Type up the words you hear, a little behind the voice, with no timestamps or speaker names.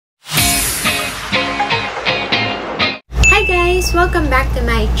welcome back to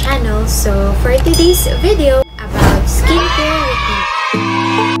my channel. So for today's video about skincare routine,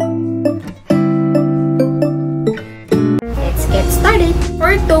 let's get started.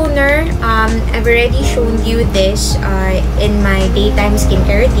 For toner, I've already shown you this in my daytime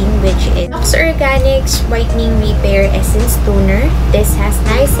skincare routine, which is Luxe Organix Whitening Repair Essence Toner. This has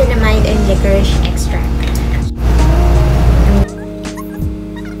niacinamide and licorice extract.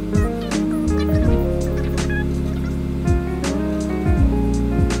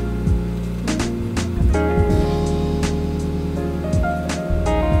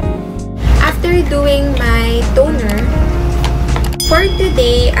 After doing my toner, for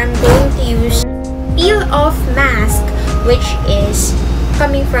today, I'm going to use Peel Off Mask, which is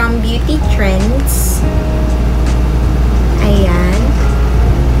coming from Beauty Trends. Ayan.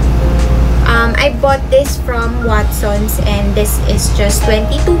 I bought this from Watson's and this is just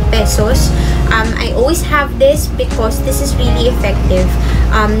 22 pesos. I always have this because this is really effective.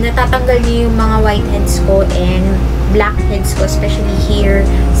 Natatanggal niyo yung mga whiteheads ko and blackheads ko, especially here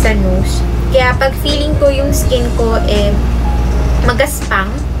sa nose. Kaya pag feeling ko yung skin ko magaspang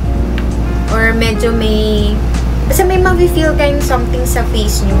or medyo basta may ma-feel kayong something sa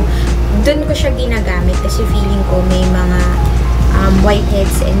face nyo, dun ko siya ginagamit kasi feeling ko may mga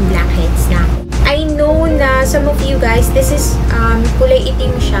whiteheads and blackheads na. I know na some of you guys, this is kulay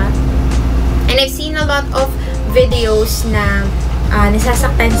itim siya. And I've seen a lot of videos na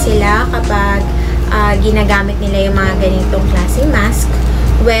nasasaktan sila kapag ginagamit nila yung mga ganitong klaseng mask.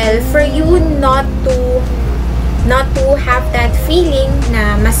 Well, for you not to have that feeling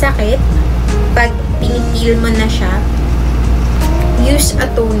na masakit pag pinipil mo na siya, use a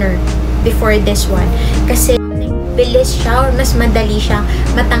toner before this one. Kasi bilis siya or mas madali siyang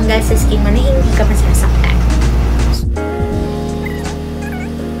matanggal sa skin mo na hindi ka masasaktan.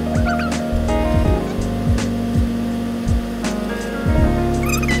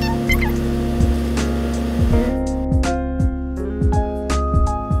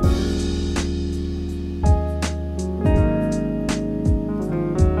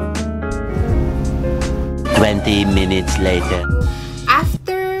 20 minutes later.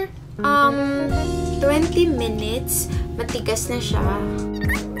 After 20 minutes, matigas na siya.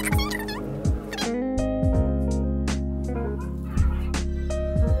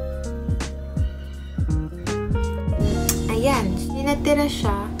 Ayan, sinatira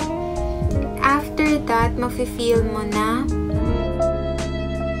siya. After that, mafe-feel mo na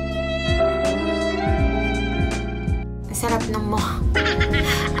sarap ng mukha.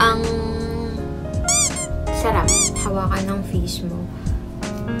 Ang sarap hawakan ng face mo.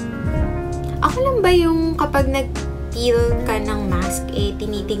 Ako lang ba yung kapag nag-peel ka ng mask,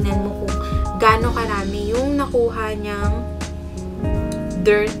 tinitingnan mo kung gaano karami yung nakuha niyang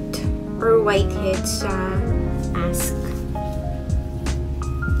dirt or whiteheads sa mask.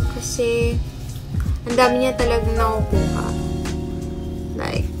 Kasi ang dami niya talagang nakukuha.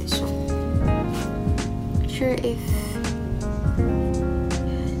 Like this one. Not sure if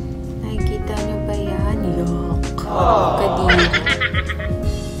nakikita niyo ba yan? Yuck. Kadiri.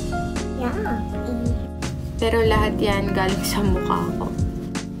 Yeah. Pero lahat yan galing sa mukha ko.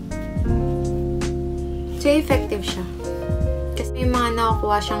 So, effective siya. Kasi may mga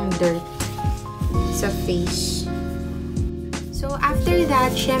nakakuha siyang dirt sa face. So, after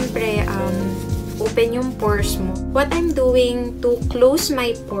that, syempre, open yung pores mo. What I'm doing to close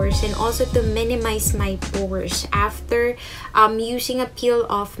my pores and also to minimize my pores after using a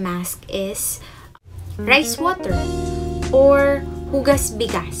peel-off mask is rice water or hugas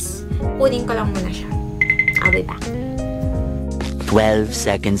bigas. Kunin ko lang muna siya. I'll be back. 12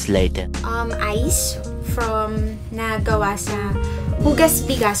 seconds later. Ice from nagawa sa hugas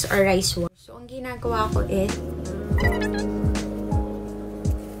bigas or rice water. So, ang ginagawa ko is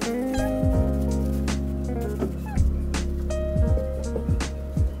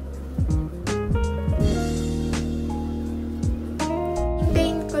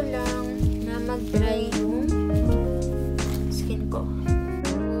mag-dry yung skin ko.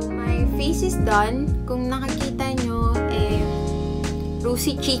 So, my face is done. Kung nakikita nyo,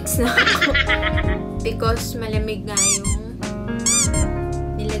 rosy cheeks na ako. Because malamig nga yung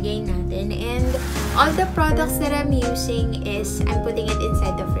nilagay natin. And all the products that I'm using is, I'm putting it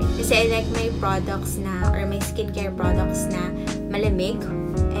inside the fridge. Kasi I like my products na, or my skincare products na malamig.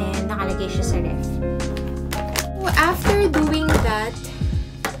 And nakalagay siya sa ref. So, after doing that,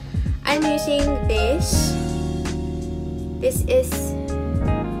 I'm using this. This is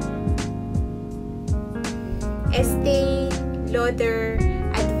Estēe Lauder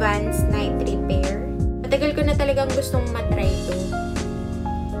Advanced Night Repair. Matagal ko na talagang gustong matry ito.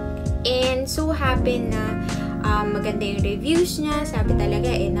 And so happen na maganda yung reviews niya. Sabi talaga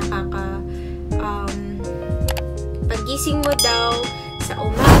pagising mo daw sa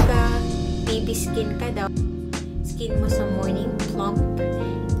umaga, baby skin ka daw. Skin mo sa morning, plump.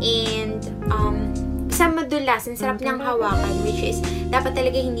 And, isa madulas, ang sarap niyang hawakan, which is, dapat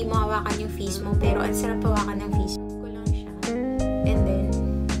talaga hindi mo hawakan yung face mo, pero ang sarap hawakan ng face mo. Ko lang siya. And then,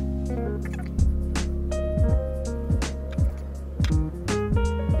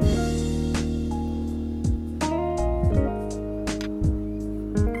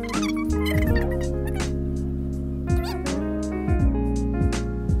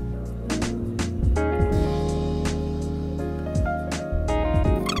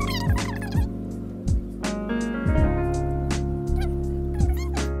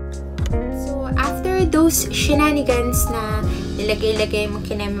 those shenanigans na nilagay-lagay mo,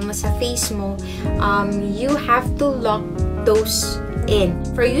 kinema mo sa face mo, you have to lock those in.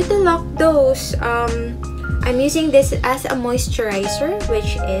 For you to lock those, I'm using this as a moisturizer,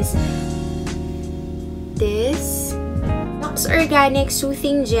 which is this Luxe Organic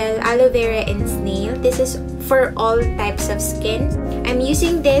Soothing Gel, Aloe Vera, and Snail. This is for all types of skin. I'm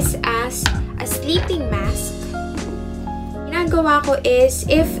using this as a sleeping mask. Ginagawa ko is,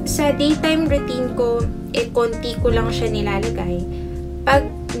 if sa daytime routine ko, konti ko lang siya nilalagay. Pag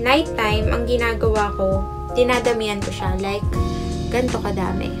nighttime, ang ginagawa ko, dinadamihan ko siya. Like, ganito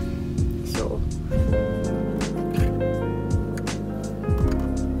kadami. So,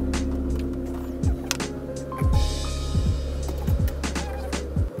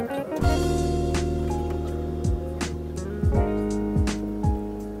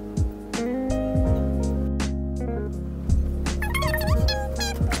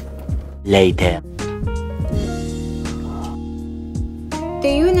 later.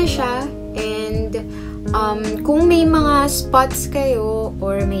 Tuyo na siya, and kung may mga spots kayo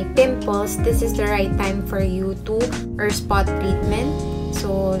or may pimples, this is the right time for you to spot treatment.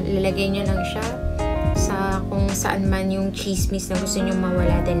 So, lalagay nyo lang siya sa kung saan man yung chismis na gusto nyo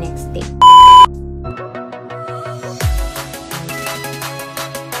mawala the next day.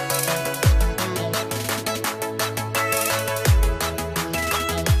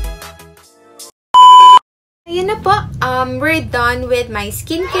 Ayun na po, we're done with my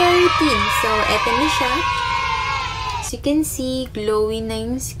skincare routine. So, eto na siya. As you can see, glowy na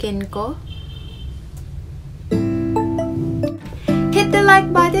yung skin ko. Hit the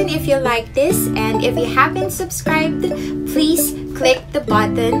like button if you like this, and if you haven't subscribed, please click the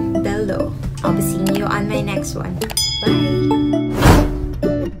button below. I'll be seeing you on my next one. Bye!